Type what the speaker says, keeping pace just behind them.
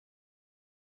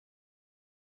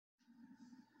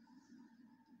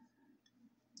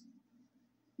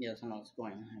Yes, I know it's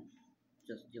going. I'm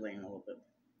just delaying a little bit.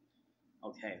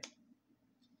 Okay.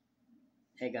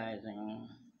 Hey guys, and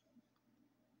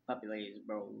Papilea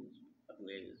bros.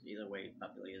 Papilea, either way,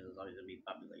 Papilea is always gonna be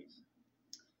Papilea.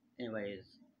 Anyways,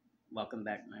 welcome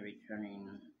back, my returning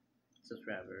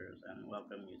subscribers, and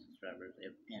welcome new subscribers,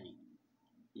 if any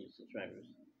new subscribers.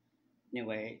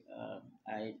 Anyway,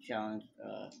 I challenged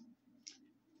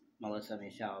Melissa,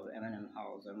 Michelle, M&M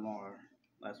Halls, and more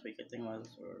last week, I think it was,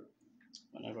 or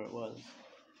whenever it was,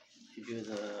 to do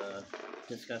the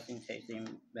disgusting tasting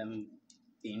them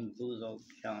being boozled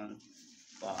challenge.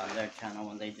 Well, on their channel,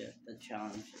 when they did the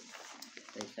challenge,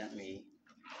 they sent me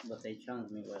what they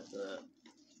challenged me with,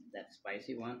 that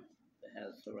spicy one that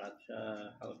has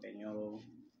sriracha, jalapeno,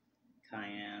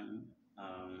 cayenne,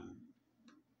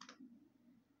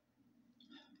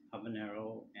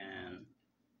 habanero, and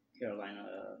Carolina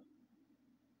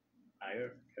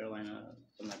Carolina,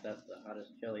 something like that, the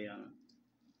hottest chili on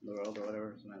the world or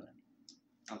whatever, something like that.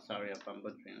 I'm sorry if I'm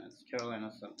butchering it. It's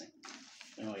Carolina something.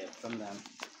 Anyway, it's from them.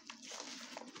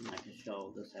 And I can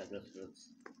show this address.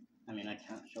 I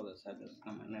can't show this address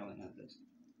on my mailing address.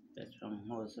 It's from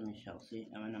Melissa Michelle. See,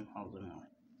 M&M Halls and more.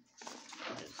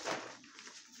 And it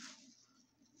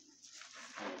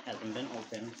hasn't been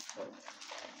opened, so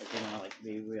I didn't like to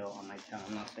be real on my channel.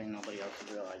 I'm not saying nobody else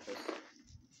is real. I just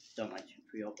don't like to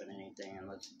pre-open anything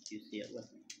unless you see it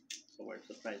with me. So we're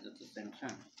surprised at the same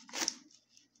time.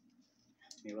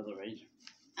 Me with a razor.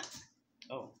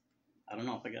 Oh, I don't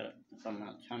know if I got it. If I'm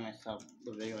not telling myself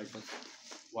the video, I just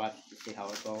watch to see how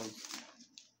it goes.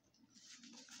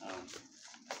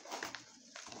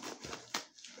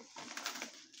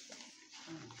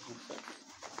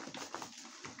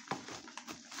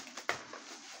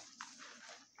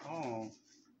 Oh,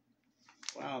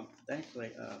 wow! Thanks,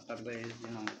 Papilea,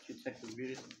 two Texas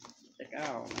Beauties. Check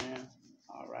out, man.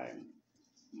 All right,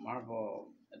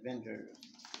 Marvel, Avengers,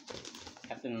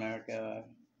 Captain America,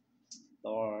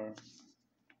 Thor,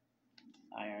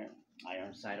 Iron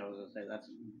Side. I was gonna say that's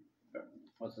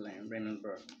what's his name, Raymond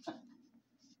Burr.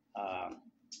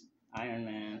 Iron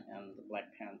Man and the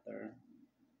Black Panther.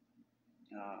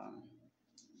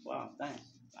 Wow,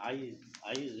 thanks. I use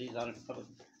these out of public.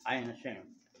 I ain't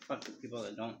ashamed. Fuck the people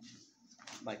that don't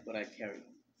like what I carry.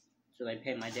 So they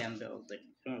pay my damn bills. They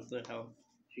can consume how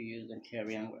to use and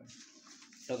carry and wear.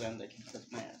 Till then they can kiss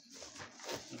my ass.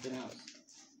 Nothing else.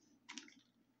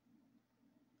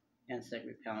 Insect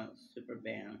repellent, super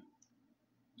ban,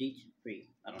 DEET free.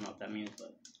 I don't know what that means,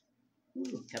 but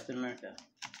ooh, Captain America.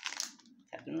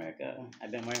 Captain America.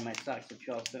 I've been wearing my socks that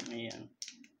you all sent me, and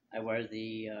I wear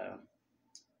the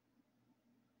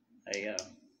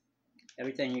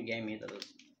everything you gave me that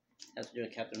has to do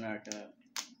with Captain America.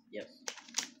 Yes.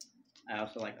 I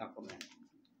also like Aquaman.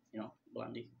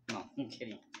 Blondie. No, I'm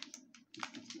kidding.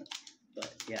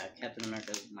 But yeah, Captain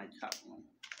America is my top one.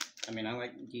 I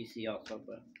like DC also,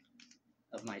 but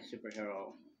of my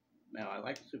superhero, I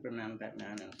like Superman,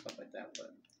 Batman, and stuff like that,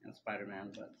 and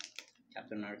Spider-Man, but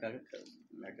Captain America, because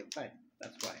American flag.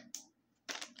 That's why.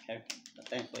 Okay? But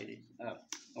thanks, ladies.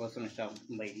 Listen to show,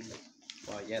 ladies.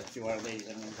 Well, yes, you are ladies,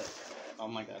 but oh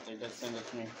my god, they just sent it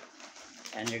to me.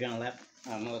 And you're gonna let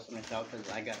Melissa Michelle, because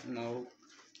I got no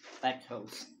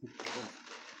lactose.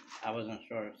 I wasn't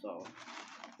sure, so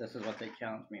this is what they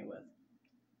challenged me with.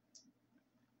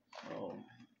 So,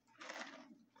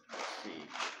 let's see.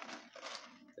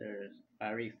 There's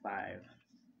Fiery 5,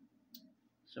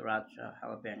 Sriracha,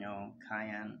 Jalapeno,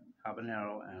 Cayenne,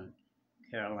 Habanero, and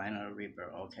Carolina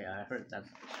Reaper. Okay, I heard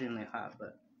that's extremely hot,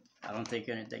 but I don't think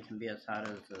anything can be as hot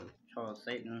as the Chola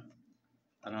Satan.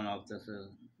 I don't know if this is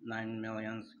 9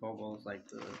 million Scovilles like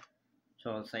the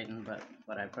Chola Satan, but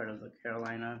what I've heard of the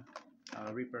Carolina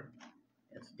Reaper,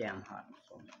 it's damn hot.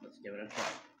 So let's give it a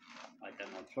try. I got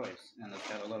no choice, and it's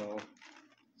got a little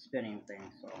spinning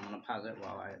thing, so I'm gonna pause it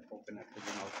while I open it, because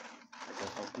I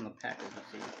just opened the package and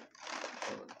see,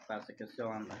 so the plastic is still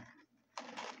on there. I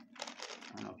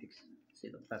don't know if you can see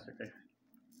the plastic there.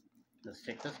 Let's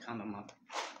take this condom up.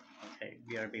 Okay,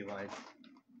 BRB wide,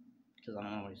 because I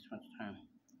don't want to waste too much time.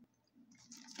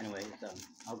 Anyways,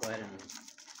 I'll go ahead and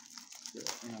do it,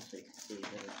 so you can see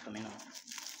that it's coming off.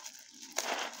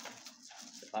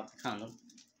 So pop the condom.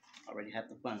 Already had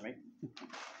the fun, right?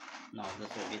 No, this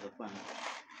will be the fun.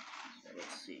 So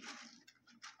let's see.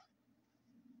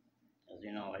 As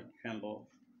you know, I tremble.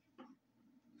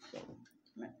 So,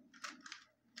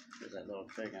 there's that little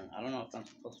trigger. I don't know if I'm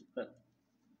supposed to put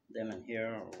them in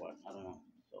here or what. I don't know.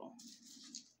 So,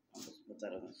 I'll just put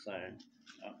that on the side.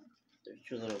 Oh, there's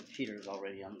two little cheaters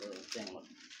already on the thing. Look,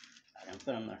 I can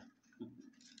put them there.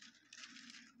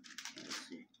 Let's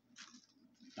see.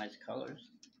 Nice colors.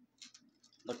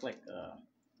 Look like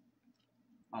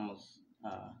almost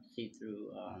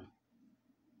see-through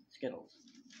Skittles.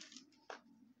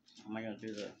 How am I gonna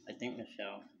do the? I think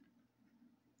Michelle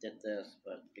did this,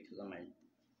 but because of my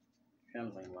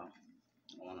trembling, well,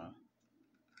 I wanna.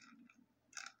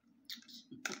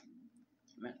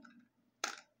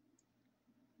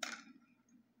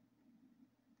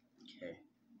 Okay.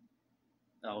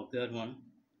 Oh, good one.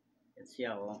 It's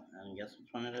yellow, and guess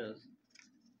which one it is?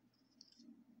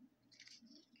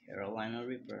 Carolina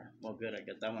Reaper. Well, good. I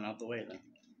get that one out the way then.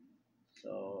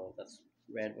 So that's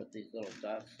red with these little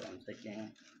dots. So I'm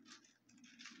taking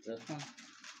this one.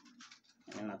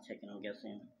 I'm not taking, I'm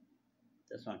guessing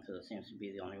this one because it seems to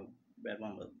be the only red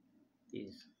one with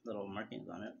these little markings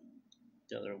on it.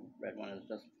 The other red one is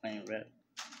just plain red.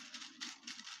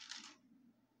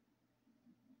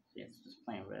 See, it's just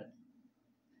plain red.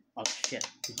 Oh shit.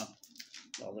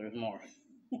 Well, there's more.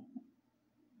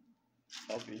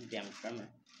 Oh, there's a damn trimmer.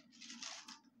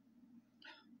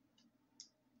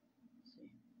 Let's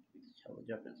see. We can tell the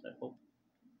difference, I hope.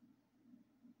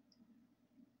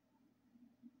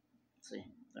 Let's see,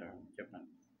 they're different.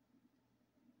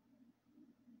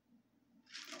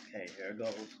 Okay, here it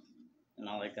goes. And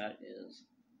all I got is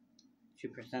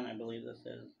 2%, I believe this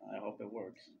is. I hope it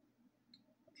works.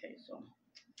 Okay, so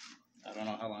I don't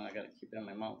know how long I gotta keep it in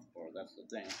my mouth for, that's the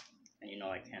thing. And you know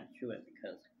I can't chew it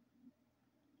because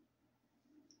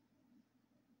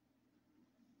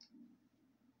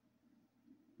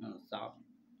I'm gonna stop.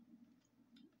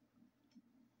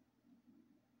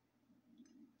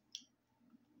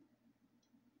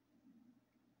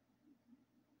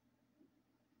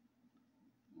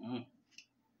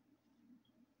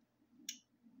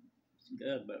 It's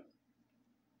good, but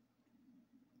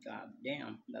god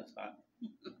damn, that's hot.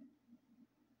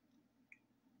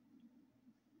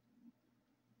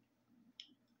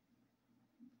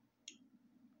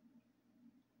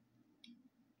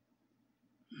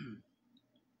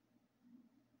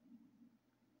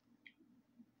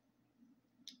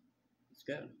 It's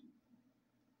good.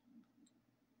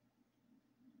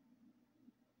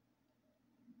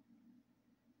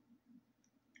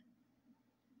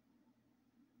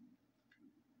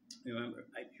 Remember,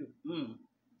 I chew.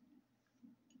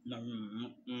 No,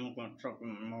 I'm gonna choke in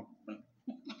my mouth.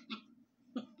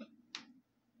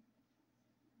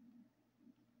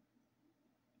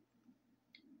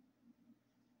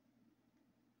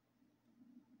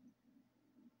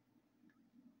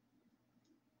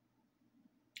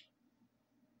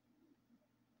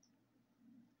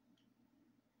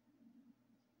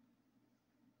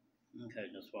 Okay,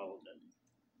 just swallowed it.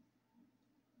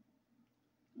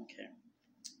 Okay.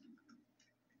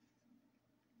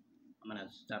 I'm gonna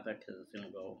stop it because it's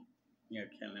gonna go near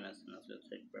 10 minutes and that's gonna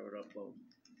take forever to upload.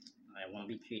 I won't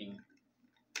be cheating.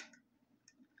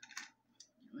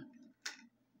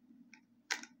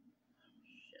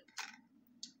 Shit.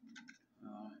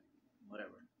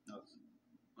 Whatever. No, it's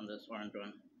on this orange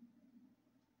one.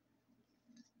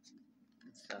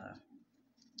 It's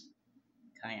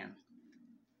cayenne.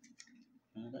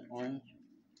 Is it orange?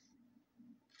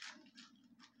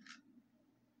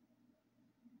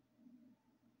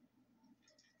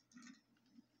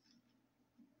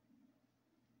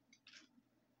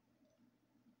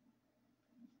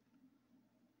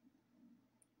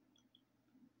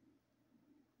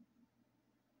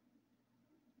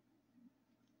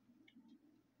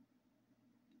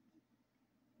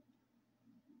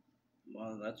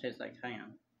 Well, that tastes like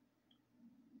cayenne.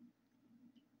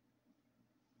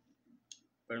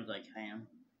 Burns like cayenne.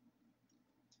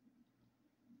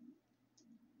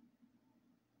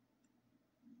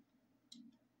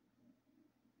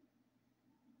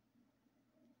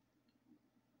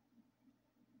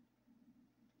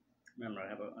 Remember, I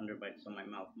have an underbite, so my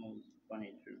mouth moves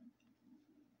funny too.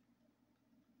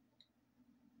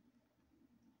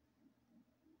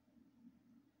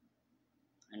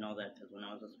 I know that because when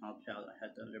I was a small child, I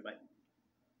had the underbite.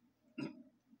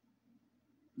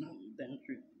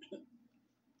 Dentistry.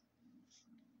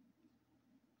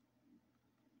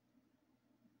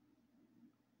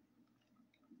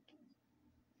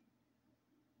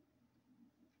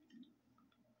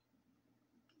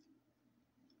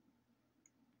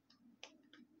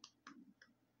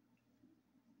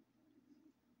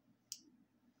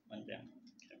 Went down.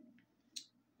 Okay.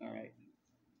 All right.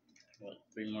 Well,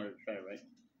 3 more to try, right?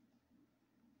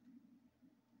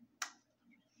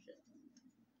 Shit.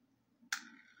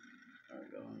 There we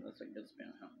go. That's a good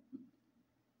spin, huh?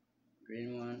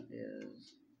 Green one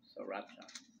is sriracha.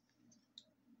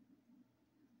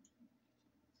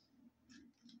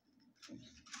 Oops.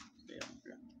 Stay on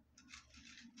here.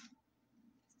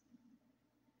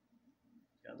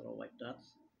 Got little white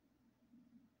dots.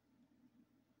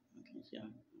 You can see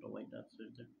them, the white dots right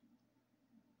there.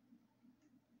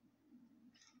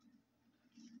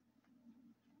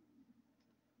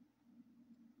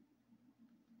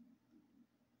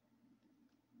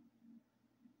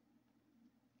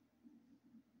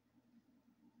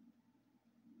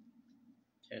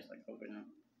 Tastes like coconut.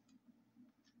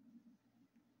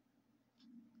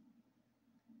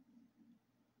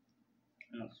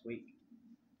 And it's sweet.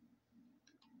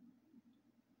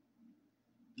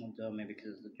 Well, maybe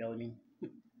because of the jelly bean.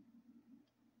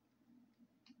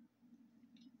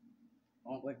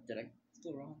 Oh wait, did I pick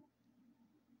the wrong?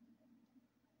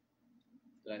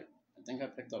 Did I think I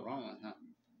picked the wrong one, huh?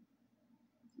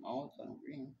 No, it's on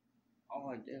green. Oh,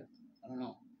 I did. I don't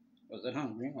know. Was it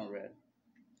on green or red?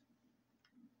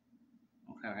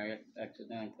 Okay, I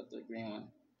accidentally put the green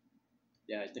one.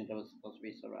 Yeah, I think it was supposed to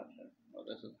be sriracha. Oh,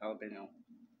 this is jalapeno.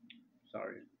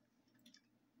 Sorry.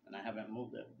 And I haven't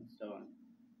moved it. So,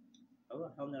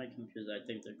 how did I confuse it? I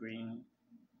think the green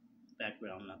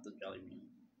background, not the jelly bean.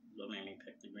 What made me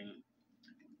pick the green.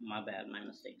 My bad, my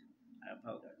mistake. I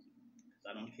apologize. Because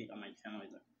I don't cheat on my channel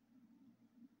either.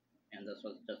 And this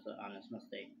was just an honest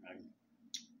mistake.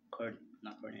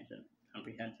 Not coordination.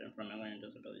 Comprehension from a learning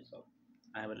disability, so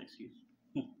I have an excuse.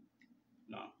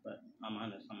 No, but I'm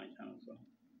honest on my channel, so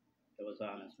it was an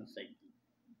honest mistake.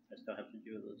 I still have to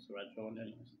do the sriracha one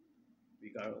anyways,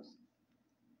 regardless.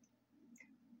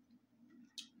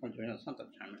 We're doing a Santa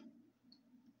timer.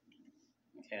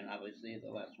 Okay, and obviously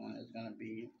the last one is gonna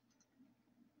be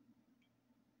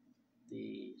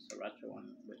the sriracha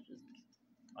one, which is,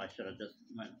 I should have just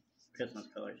went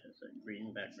Christmas color, should say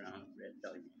green background, red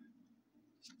jelly bean.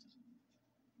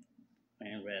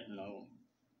 Plain red,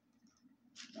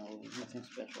 nothing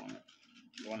special on it.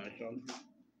 You want to show them?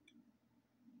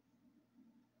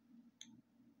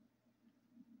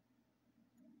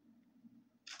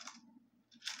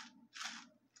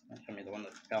 Show me the one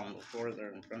that's fell on the floor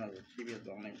there in front of the TV is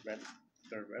the only red,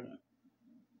 third red one.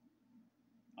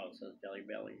 Oh, it says Jelly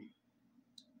Belly.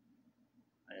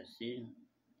 I see.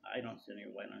 I don't see any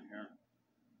white on here.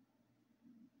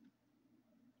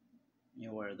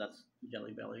 Anywhere, that's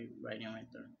Jelly Belly writing right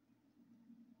there.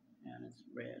 And it's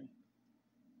red.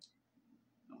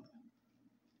 Oh.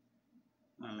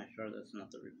 I want to make sure that's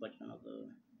not the reflection of the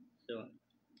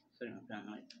ceiling fan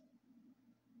light.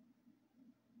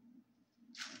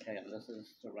 Okay, and this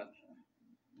is sriracha.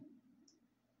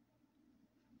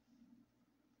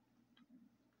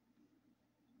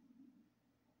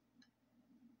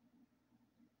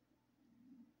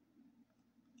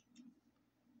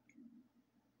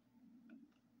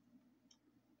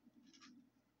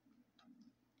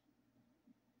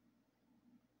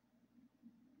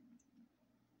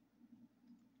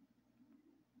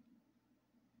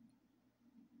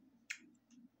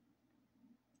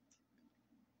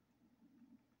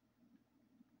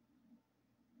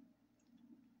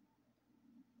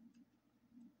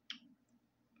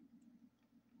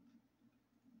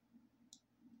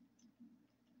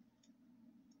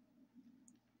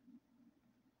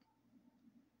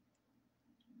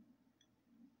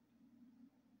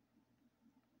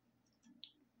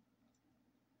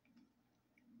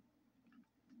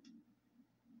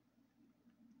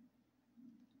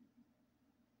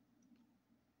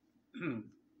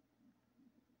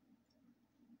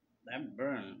 That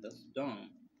burn, that's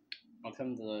dumb. How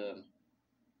come the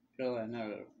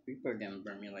Carolina Reaper didn't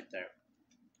burn me like that?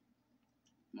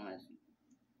 Nice.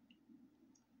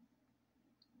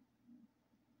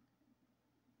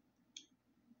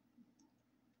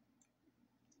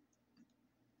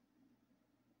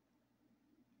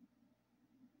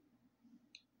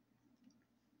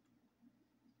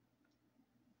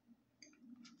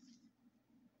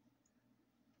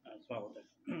 I swallowed it.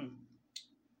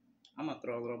 I'm gonna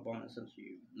throw a little bonus since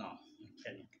you. No, I'm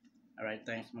kidding. Alright,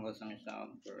 thanks Melissa and Michelle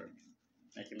for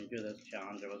making me do this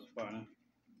challenge. It was fun.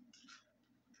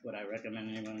 Would I recommend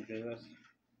anyone do this?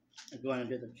 If you want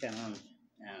to do the challenge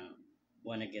and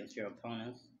win against your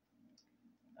opponents,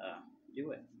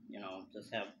 do it. You know,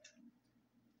 just have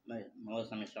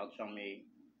Melissa and Michelle show me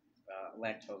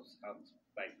lactose how to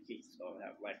like eat. So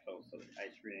have lactose, so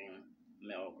ice cream,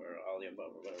 milk, or all the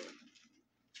above, or whatever.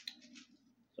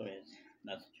 So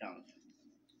that's the challenge.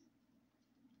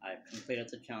 I've completed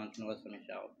the challenge, Melissa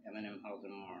Michelle, M&M House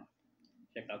and more.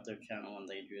 Check out their channel when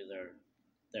they do their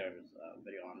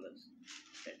video on this.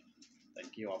 Okay,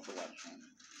 thank you all for watching.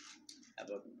 Have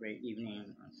a great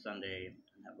evening on Sunday,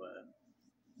 and have a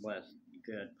blessed,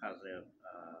 good, positive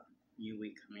new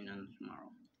week coming in tomorrow.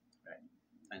 All right,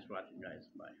 thanks for watching, guys.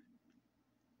 Bye.